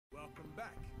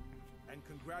back. And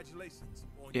congratulations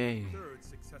on Yay. your third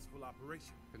successful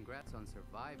operation. Congrats on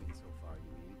surviving so far,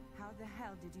 you mean? How the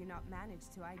hell did you not manage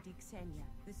to ID Ksenia?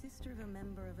 The sister of a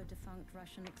member of a defunct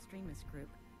Russian extremist group.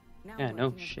 Now Yeah, no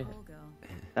working as a shit. call girl.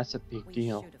 That's a big We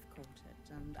deal. should have caught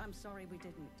it, and I'm sorry we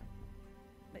didn't.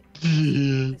 But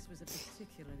this was a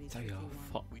particularly tricky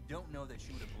one. We don't know that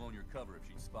she would have blown your cover if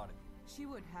she'd spotted you. She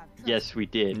would have. Yes, we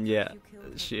did. Yeah, You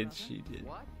killed her she brother? did.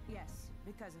 What? Yes,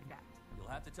 because of that. You'll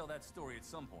have to tell that story at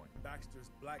some point. Baxter's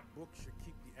black book should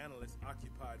keep the analysts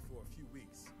occupied for a few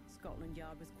weeks. Scotland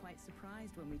Yard was quite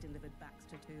surprised when we delivered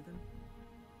Baxter to them.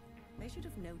 They should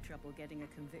have no trouble getting a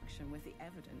conviction with the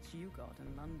evidence you got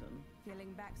in London.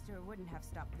 Killing Baxter wouldn't have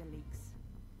stopped the leaks.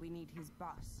 We need his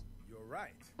boss. You're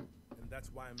right. And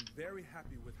that's why I'm very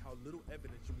happy with how little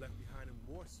evidence you left behind in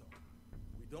Warsaw.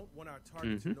 We don't want our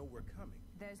target to know we're coming.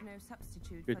 There's no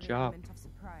substitute Good for job. the element of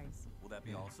surprise. Will that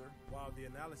be all, sir? While the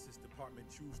analysis department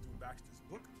chews through Baxter's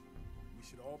book, we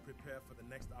should all prepare for the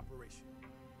next operation.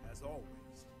 As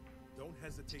always, don't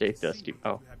hesitate Stay to see dusty. me if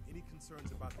Oh. you have any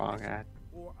concerns about the Wrong mission ad.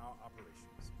 or our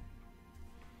operations.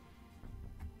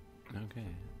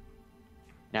 Okay.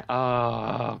 Now, oh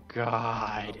How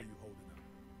god. are you holding up?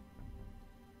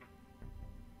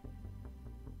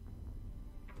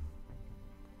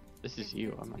 This is It's you.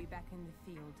 good to I'm be back in the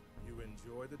field. You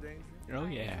enjoy the danger? Oh I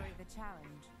yeah. enjoy the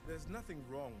challenge. There's nothing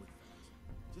wrong with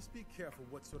that. Just be careful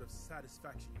what sort of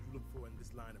satisfaction you look for in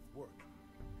this line of work.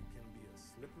 It can be a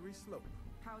slippery slope.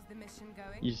 How's the mission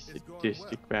going? You It's going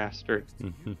sadistic well, bastard.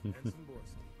 thanks to you and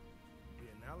Zimborski. The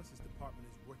analysis department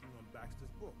is working on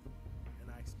Baxter's book, and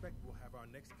I expect we'll have our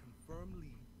next confirmed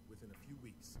lead within a few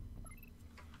weeks.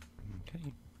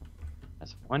 Okay.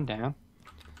 That's one down.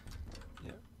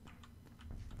 Yeah.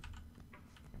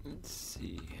 Let's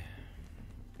see.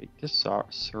 Big to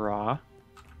Sarah.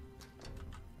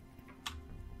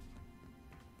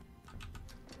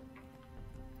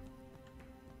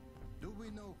 Do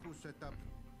we know who set up?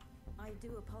 I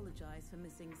do apologize for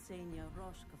missing Ksenia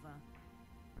Roshkova.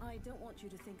 I don't want you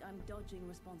to think I'm dodging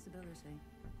responsibility.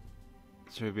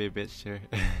 Should we be a bitch to her?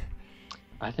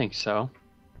 I think so.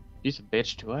 She's a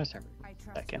bitch to us every I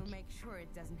trust second. you'll make sure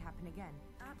it doesn't happen again.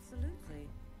 Absolutely.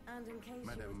 And in case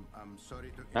Madam, I'm sorry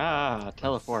to Ah, interrupt, but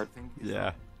teleport. something is Yeah.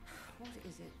 wrong. What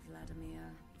is it, Vladimir?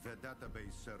 The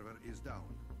database server is down.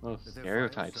 Oh, The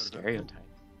stereotypes, file server stereotypes.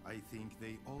 too. I think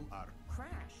they all are.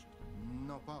 Crashed.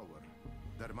 No power.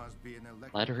 There must be an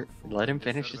electrical Let him fault in the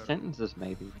finish his server. sentences,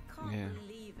 maybe. I can't Yeah.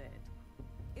 believe it.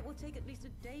 It will take at least a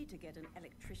day to get an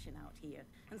electrician out here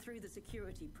and through the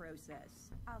security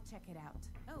process. I'll check it out.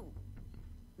 Oh,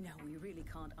 no, we really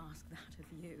can't ask that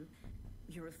of you.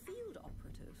 You're a field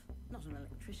operative, not an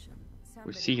electrician.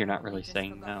 We see you're not probably really just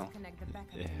saying forgot no. to connect the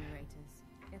backup Yeah. generators.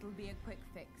 It'll be a quick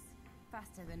fix,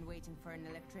 faster than waiting for an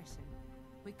electrician.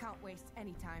 We can't waste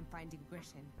any time finding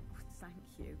Grishin. Oh,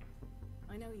 thank you.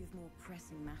 I know you've more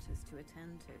pressing matters to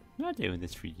attend to. I'm not doing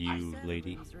this for Our you, server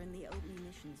lady. rooms are in the old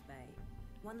munitions bay.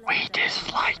 One We left there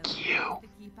dislike on the you.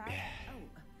 keypad.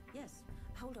 Oh, yes.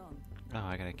 Hold on. Oh,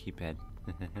 I got a keypad.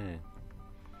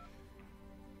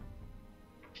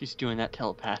 She's doing that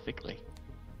telepathically.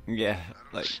 yeah,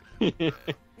 like. Mr.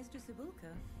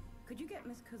 Cibulka, could you get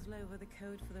Miss Kozlova the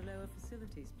code for the lower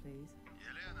facilities, please?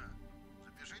 Елена,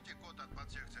 запишите код от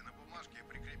подсекции на бумажке и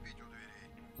прикрепите у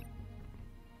дверей.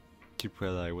 Keep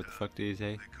like, what the fuck did he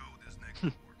say? The code is next to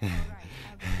All right,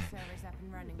 I'll get the servers up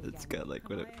and running It's again. got, like,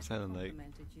 what it Kamaya sounded like.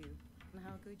 complimented you and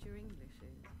how good your English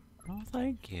is. Oh,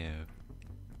 thank you.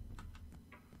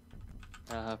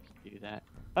 You do that.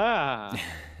 Ah!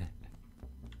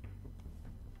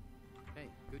 Hey,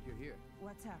 good you're here.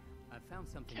 What's up? I found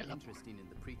something Teleport. interesting in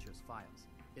the Preacher's files.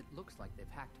 It looks like they've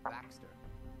hacked Baxter.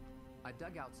 I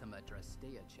dug out some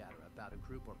Adrastea chatter about a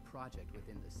group or project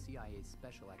within the CIA's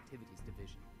Special Activities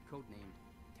Division, codenamed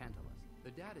Tantalus.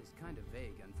 The data is kind of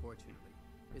vague, unfortunately.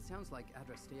 It sounds like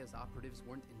Adrastea's operatives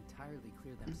weren't entirely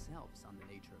clear themselves on the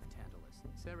nature of Tantalus.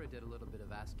 Sarah did a little bit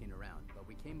of asking around, but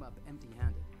we came up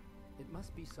empty-handed. It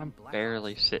must be some I'm black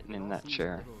barely ops. sitting It in all that seems a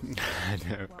chair. little I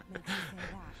know. What makes you say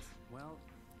that? Well,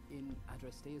 in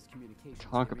Adrastea's communications,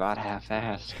 Talk they about refer to half-assed,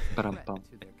 Tantalus as a but I'm threat bummed.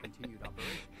 to their continued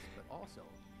operations, but also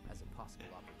as a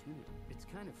possible opportunity. It's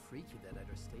kind of freaky that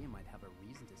Adrastea might have a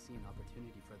reason to see an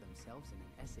opportunity for themselves in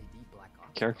an SAD Black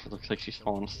Ops. Character looks like she's Don't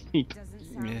falling you think? asleep.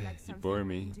 Doesn't sound Yeah, like you something bore we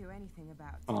me. can do anything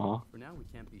about. Aw. For now, we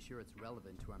can't be sure it's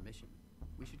relevant to our mission.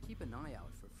 We should keep an eye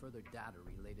out for further data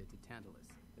related to Tantalus.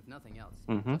 If nothing else,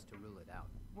 just to rule it out.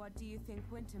 What do you think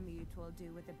Wintermute will do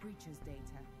with the breacher's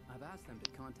data? I've asked them to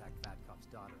contact Vadkov's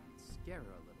daughter and scare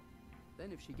her a little.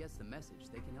 Then if she gets the message,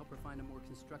 they can help her find a more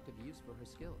constructive use for her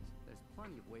skills. There's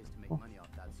plenty of ways to make money off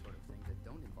that sort of thing that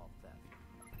don't involve theft.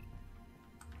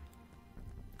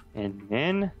 And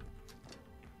then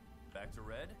Back to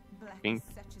red? Black Pink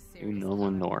is such a to serious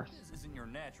Nolan color. North. This isn't your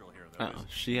natural hair, though. Oh, is it?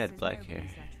 she had This is black hair.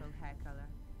 nobody's natural hair color,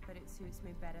 but it suits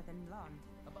me better than blonde.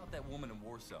 About that woman in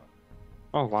Warsaw.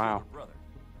 Oh Your wow, older brother.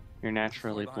 you're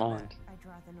naturally What's the story behind blonde. I'd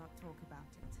rather not talk about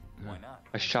it. Why not?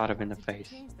 I I shot just him in the wanted to face.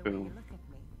 change the way you Boom. look at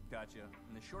me. Gotcha.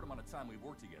 In the short amount of time we've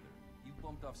worked together, you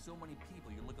bumped off so many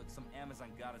people you look like some Amazon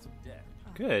goddess of death.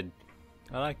 Good.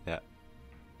 I like that.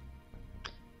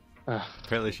 Ugh.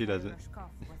 Apparently she doesn't. Cryo-shok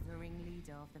was the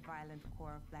ringleader of the violent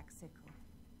core of Black Sickle.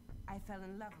 I fell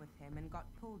in love with him and got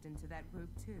pulled into that group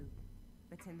too.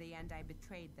 But in the end, I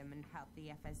betrayed them and helped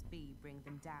the FSB bring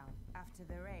them down. After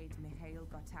the raid, Mikhail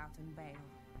got out on bail.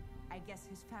 I guess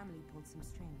his family pulled some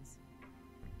strings.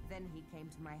 Then he came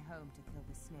to my home to kill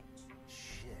the snitch.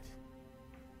 Shit.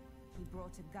 He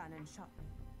brought a gun and shot me.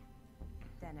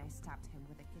 Then I stabbed him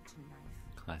with a kitchen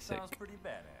knife. Classic. Sounds pretty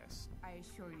badass. I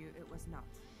assure you it was not.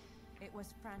 It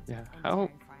was frantic Yeah, and how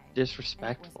terrifying.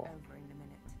 disrespectful. And it was over in a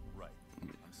minute. Right.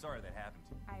 I'm sorry that happened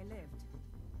to you. I lived.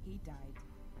 He died.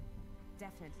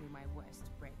 Definitely my worst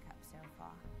breakup so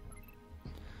far.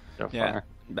 So Yeah, far.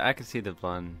 but I can see the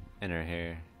blonde in her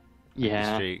hair. The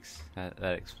Yeah. streaks. That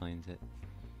explains it.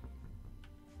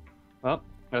 Well,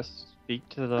 let's speak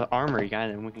to the armory guy,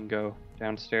 then we can go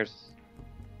downstairs.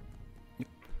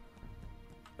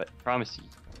 But promise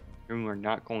you are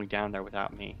not going down there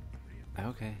without me.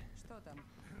 Okay. Что там?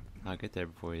 I'll get there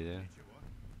before you do.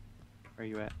 Where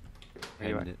you at? Where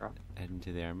you Heading at, bro? heading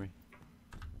to the armory.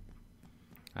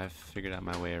 I've figured out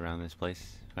my way around this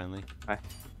place, finally.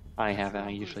 I haven't. I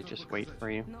usually just wait for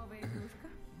you. Новая игрушка?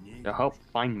 Не So help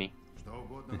игрушка. find me. Что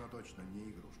угодно, но точно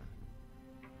не игрушка.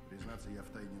 Признаться, я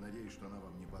втайне надеюсь, что она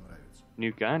вам не понравится.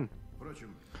 New gun.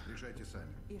 Впрочем, решайте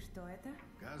сами. И что это?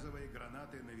 Газовые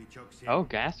гранаты «Новичок 7». Oh,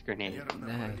 gas grenade.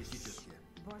 Нервно-паралитические.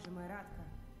 Боже мой, Радко.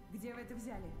 Где вы это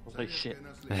взяли? Holy Советское shit.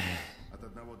 наследие от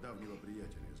одного давнего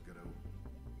приятеля из ГРУ.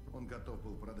 Он готов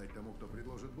был продать тому, кто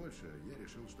предложит больше. Я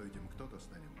решил, что этим кто-то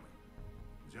станем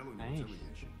мы. Взял у него Nice. целый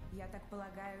ящик. Я так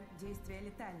полагаю, действие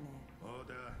летальное. О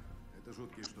да, это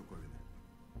жуткие штуковины.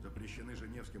 Запрещены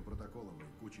Женевским протоколом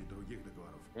и кучей других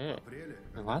договоров. Yeah. В апреле,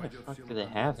 Why когда the войдет в fuck силу do they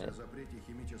have конвенция it? о запрете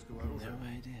химического оружия, No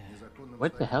idea. незаконным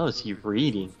What the станет hell is he продажа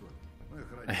reading? искусства. Ну,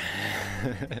 их ради.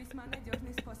 Это весьма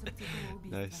надежный способ тихого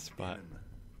убийства. Nice spot. Именно.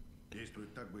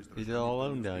 Действует так быстро, He's что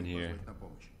all никто alone не down успеет here. позвать на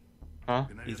помощь. Huh?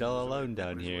 He's all alone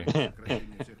down here. Производит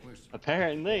сокращение всех мышц.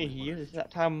 Apparently, he uses that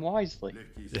time wisely.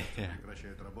 Легкие сердца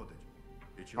прекращают работать.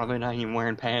 И человек Probably not even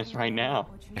wearing pants right now.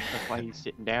 Очень That's why he's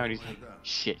sitting down. He's like,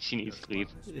 shit, she needs sleep.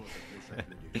 бесплатный способ лишать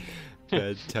людей.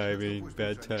 Bad timing,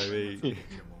 bad Пусть лучше timing. они занимаются этим,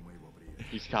 чем у моего приятеля.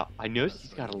 He's got. I noticed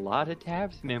he's got a lot of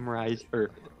tabs memorized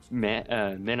or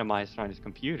minimized on his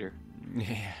computer.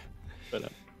 Yeah.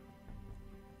 But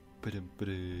Ba-dum.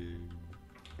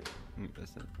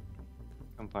 That's it.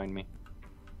 come find me.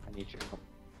 I need your help.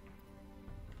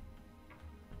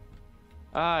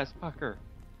 Ah, it's Pucker.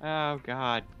 Oh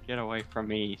God, get away from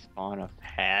me, spawn of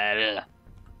hell!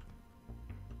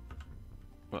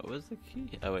 What was the key?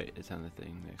 Oh wait, it's on the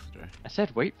thing next door. I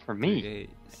said wait for me.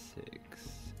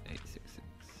 386866.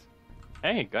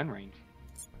 Hey, gun range.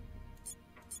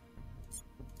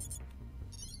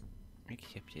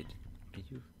 Accepted. Are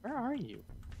you Where are you?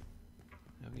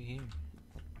 over here?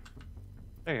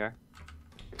 There you are.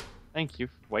 Thank you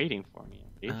for waiting for me.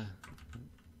 At least.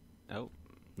 Oh,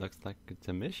 looks like it's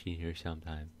a mission here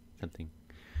sometime. Something.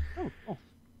 Oh, cool.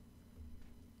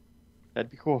 That'd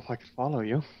be cool if I could follow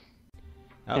you.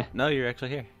 Oh, Yeah. no, you're actually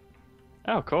here.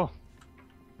 Oh, cool.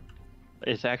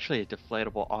 It's actually a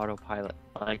deflatable autopilot,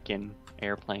 like in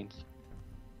airplanes.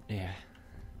 Yeah.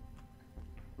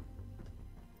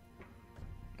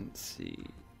 Let's see.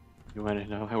 You want to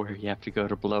know where you have to go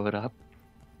to blow it up?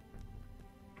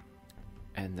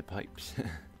 And the pipes.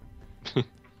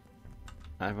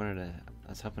 I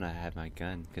was hoping I had my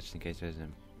gun, just in case there's a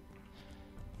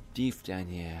beef down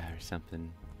here or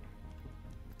something.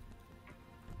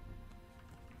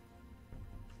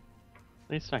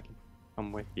 At least I can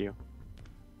come with you.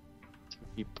 It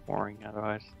would be boring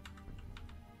otherwise.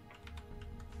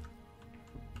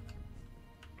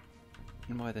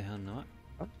 And why the hell not?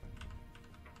 Oh.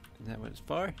 Is that what it's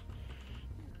for? I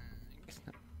guess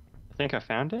not. I think I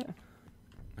found it.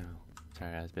 No.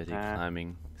 Sorry, I was busy Ah.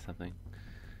 climbing something.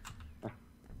 Oh.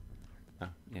 Oh,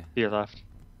 yeah. To your left.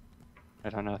 I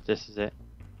don't know if this is it.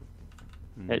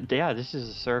 Mm. Yeah, this is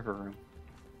a server room.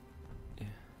 Yeah.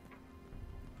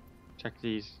 Check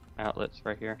these outlets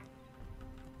right here.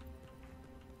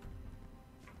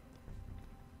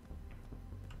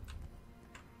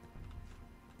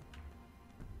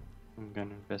 I'm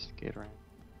gonna investigate around.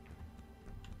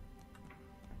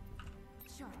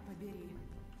 Черт побери.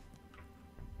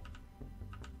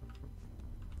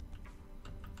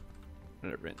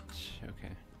 Not a wrench.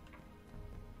 Okay.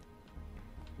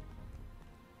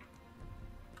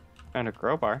 And a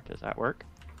crowbar. Does that work?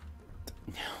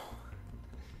 No.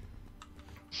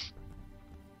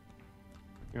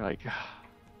 You're like,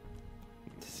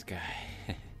 This guy.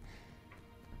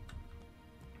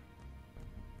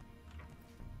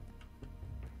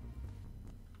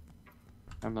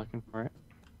 I'm looking for it.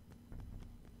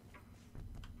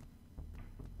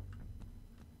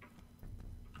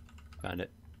 Found it.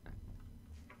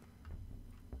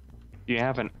 Do you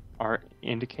have an art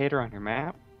indicator on your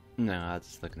map? No, I was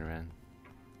just looking around.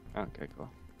 Okay, cool.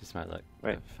 Just my luck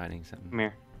Wait. of finding something. Come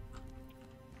here.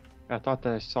 I thought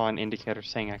that I saw an indicator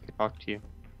saying I could talk to you.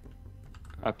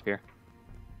 Up here.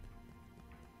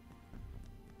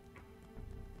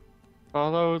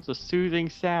 Follow the soothing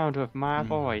sound of my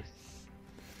voice.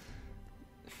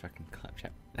 Fucking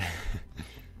claptrap.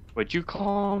 Would you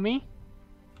call me?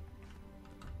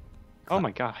 Oh my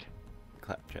god.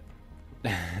 Claptrap.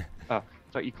 Oh, I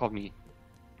thought you called me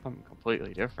something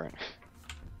completely different.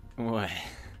 What?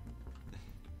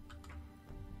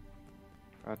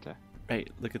 About to... Hey,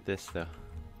 look at this though.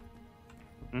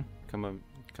 Hmm? Come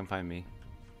find me,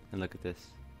 and look at this.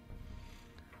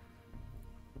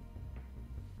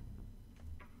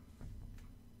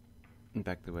 And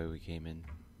back the way we came in.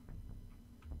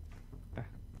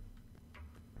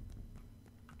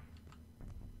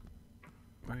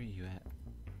 Where are you at?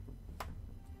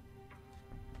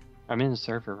 I'm in the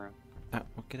server room. Oh,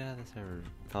 well, get out of the server.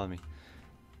 Follow me.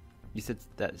 You said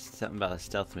that something about a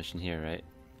stealth mission here, right?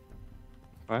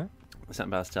 What?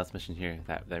 Something about a stealth mission here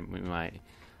that we might,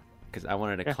 because I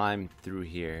wanted to climb through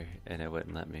here and it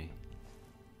wouldn't let me.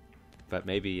 But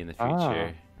maybe in the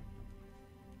future.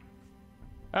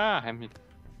 I'm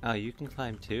Oh, you can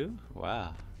climb too?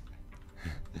 Wow.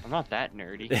 not that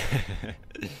nerdy.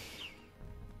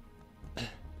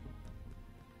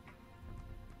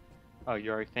 Oh,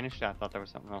 you already finished? I thought there was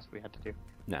something else we had to do.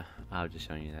 No, I was just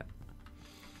showing you that.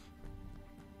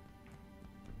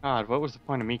 God, what was the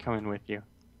point of me coming with you?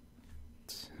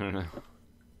 I don't know.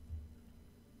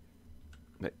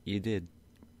 But you did.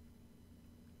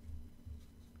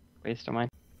 Waste of mine.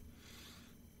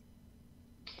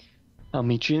 I'll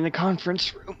meet you in the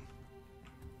conference room.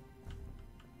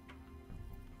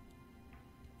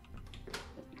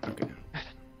 Okay.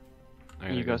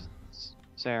 You go,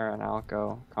 Sarah, and I'll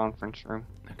go conference room.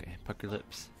 Okay, pucker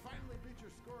lips. Finally beat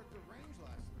your score at the range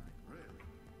last night. Really?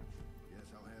 Guess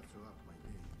I'll have to up my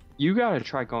game. You gotta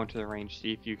try going to the range,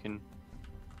 see if you can...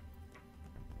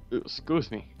 Excuse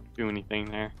me, do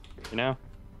anything there, you know?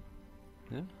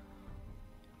 Yeah.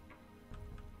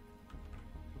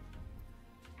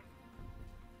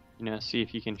 You know, see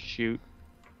if you can shoot.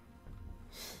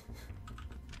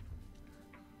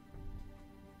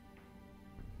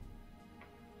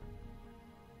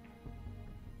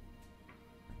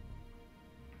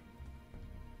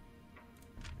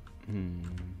 I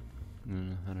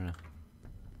don't know.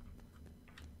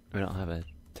 We don't have a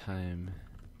time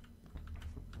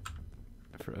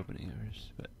for opening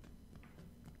hours, but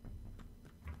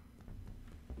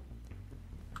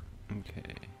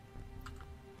okay.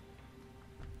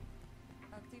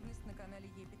 Активность на канале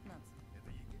Е15.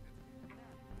 Это Египет?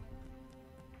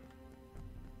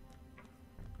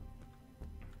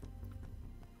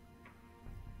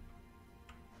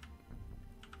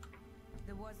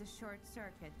 There was a short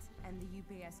circuit, and the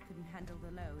UPS couldn't handle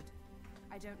the load.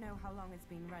 I don't know how long it's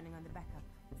been running on the backup.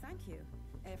 Thank you.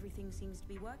 Everything seems to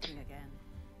be working again.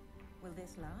 Will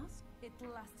this last?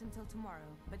 It'll last until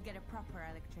tomorrow, but get a proper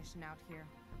electrician out here.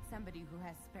 Somebody who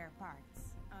has spare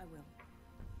parts. I will.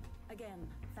 Again,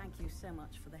 thank you so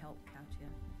much for the help, Katya.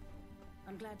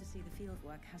 I'm glad to see the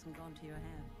fieldwork hasn't gone to your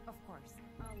head. Of course.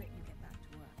 I'll let you get back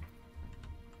to work.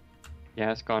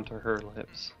 Yeah, it's gone to her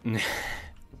lips.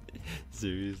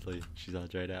 Seriously, she's all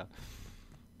dried out.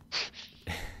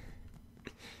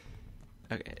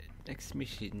 Okay, next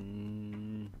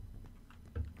mission.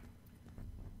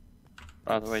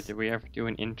 By the way, did we ever do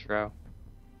an intro?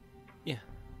 Yeah.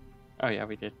 Oh yeah,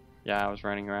 we did. Yeah, I was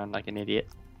running around like an idiot.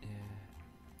 Yeah.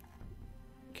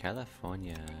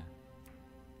 California.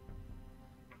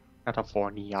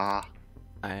 California.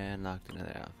 I unlocked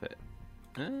another outfit.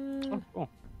 Oh, cool.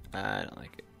 I don't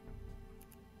like it.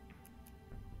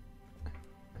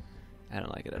 I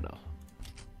don't like it at all.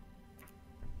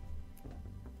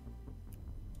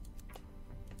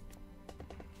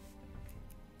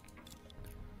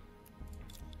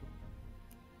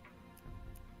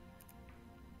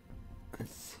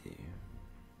 Let's see.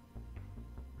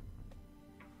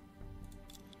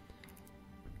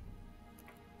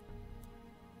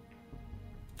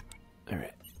 All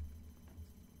right.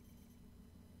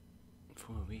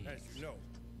 Before we As you know,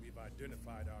 we've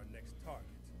identified our next target.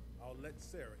 I'll let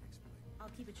Sarah explain. I'll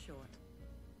keep it short.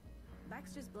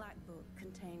 Baxter's Black Book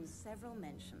contains several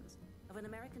mentions of an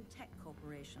American tech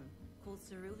corporation called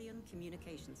Cerulean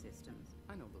Communication Systems.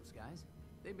 I know those guys.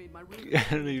 They made my route. I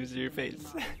don't even see your face.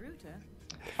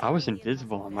 I was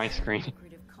invisible on my screen.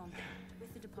 Lucrative contract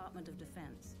with the Department of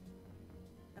Defense.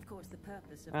 Of course, the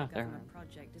purpose of Ah, the there. government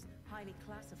project is highly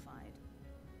classified.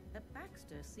 But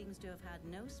Baxter seems to have had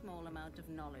no small amount of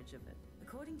knowledge of it.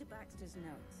 According to Baxter's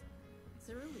notes,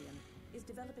 Cerulean is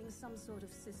developing some sort of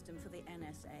system for the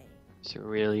NSA.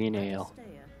 Cerulean ale.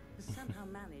 Adrastea has somehow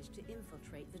managed to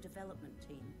infiltrate the development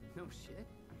team. No shit.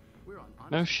 We're on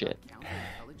honest No shit.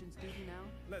 counterintelligence duty now.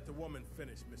 Let the woman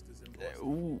finish, Mr. Zimborski.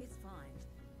 Ooh. It's fine.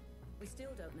 We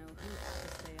still don't know who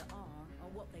Adrastea are or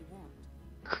what they want.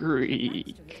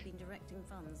 Creed. Baxter has been directing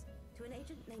funds to an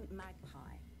agent named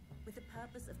Magpie with the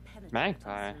purpose of penetrating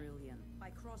Magpie? Cerulean. By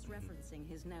cross-referencing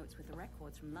his notes with the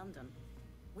records from London,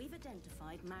 we've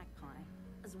identified Magpie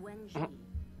as Wen Ji,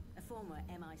 a former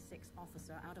MI6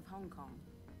 officer out of Hong Kong.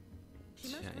 She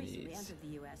most recently Chinese. entered the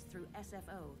US through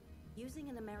SFO using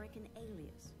an American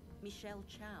alias, Michelle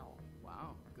Chow.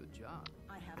 Wow, good job.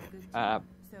 I have a good Uh, team.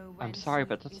 So I'm when sorry, she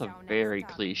but that's is a our next very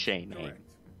target? cliche name.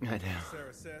 Correct. I know.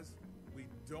 Sarah says we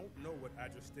don't know what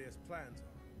Adrastea's plans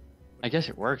are. I guess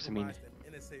it works. I mean,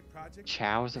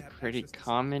 Chow's a pretty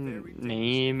common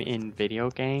name in video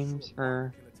games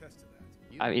for...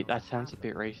 I mean, that sounds a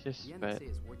bit racist, The but NSA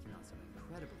is working on some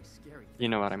incredibly scary you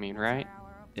know what I mean, right?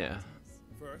 Yeah.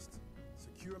 First,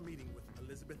 secure meeting with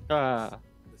Elizabeth. Uh,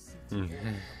 the CTO.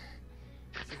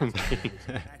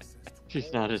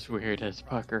 she's not as weird as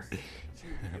Pucker.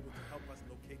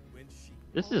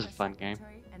 This is a fun game.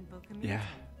 Yeah.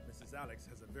 Mrs. Alex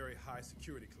has a very high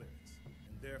security clearance,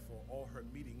 and therefore all her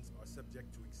meetings are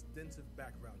subject to extensive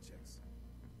background checks.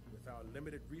 With our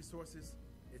limited resources,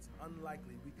 it's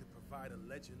unlikely we could provide a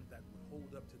legend that would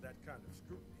hold up to that kind of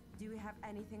scrutiny. Do we have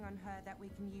anything on her that we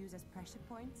can use as pressure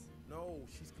points? No,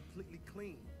 she's completely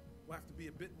clean. We'll have to be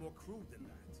a bit more crude than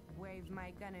that. Wave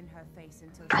my gun in her face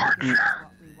until she gives us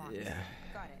what we want. Yeah.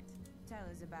 Got it. Tell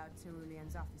us about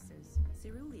Cerulean's offices.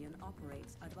 Cerulean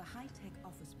operates out of a high-tech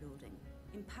office building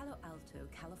in Palo Alto,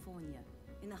 California,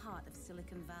 in the heart of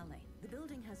Silicon Valley. The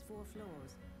building has 4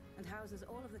 floors and houses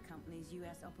all of the company's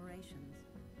U.S. operations.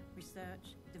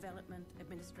 Research, development,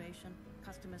 administration,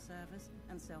 customer service,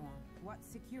 and so on. What's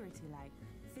security like?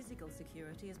 Physical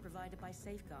security is provided by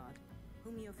Safeguard,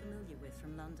 whom you're familiar with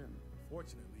from London.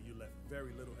 Fortunately, you left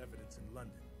very little evidence in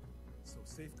London, so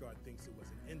Safeguard thinks it was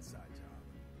an inside job.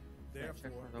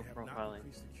 Therefore, low they have not profiling.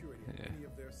 increased security at any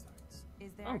of their sites.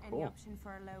 Is there Oh, any cool. option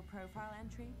for a low-profile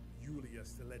entry? Yulia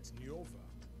Seletsnyova,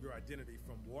 your identity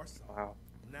from Warsaw, Wow.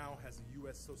 now has a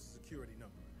U.S. Social Security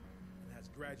number and has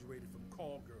graduated from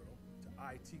call girl to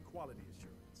IT quality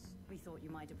assurance. We thought you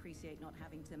might appreciate not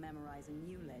having to memorize a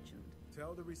new legend.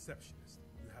 Tell the receptionist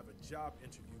you have a job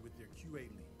interview with their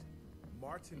QA lead.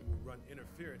 Martin will run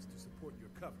interference to support your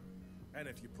cover, and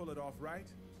if you pull it off right,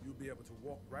 you'll be able to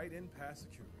walk right in past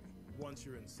security. Once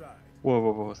you're inside. Whoa,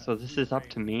 whoa, whoa. So this is up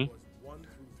to me? Floors 1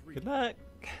 through 3. Good luck.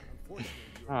 Unfortunately,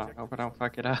 your Oh, I objective hope I is don't on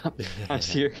fuck it the up. I'm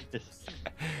serious.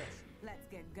 Let's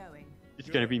get going. It's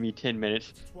gonna be me 10 minutes.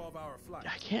 It's a 12-hour flight.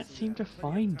 I can't so you seem have to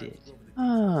plenty of find time it. to go over the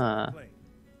details of Ah. the plane.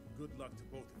 Good luck to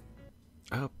both of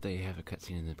you. I hope they have a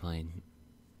cutscene in the plane.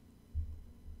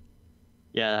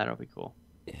 Yeah, that'll be cool.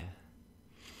 Yeah.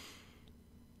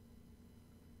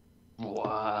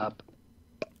 Whoop.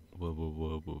 Whoop, whoop,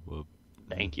 whoop, whoop, whoop.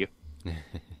 Thank you.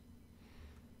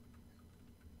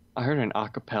 I heard an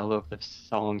acapella of the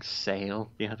song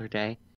Sail the other day.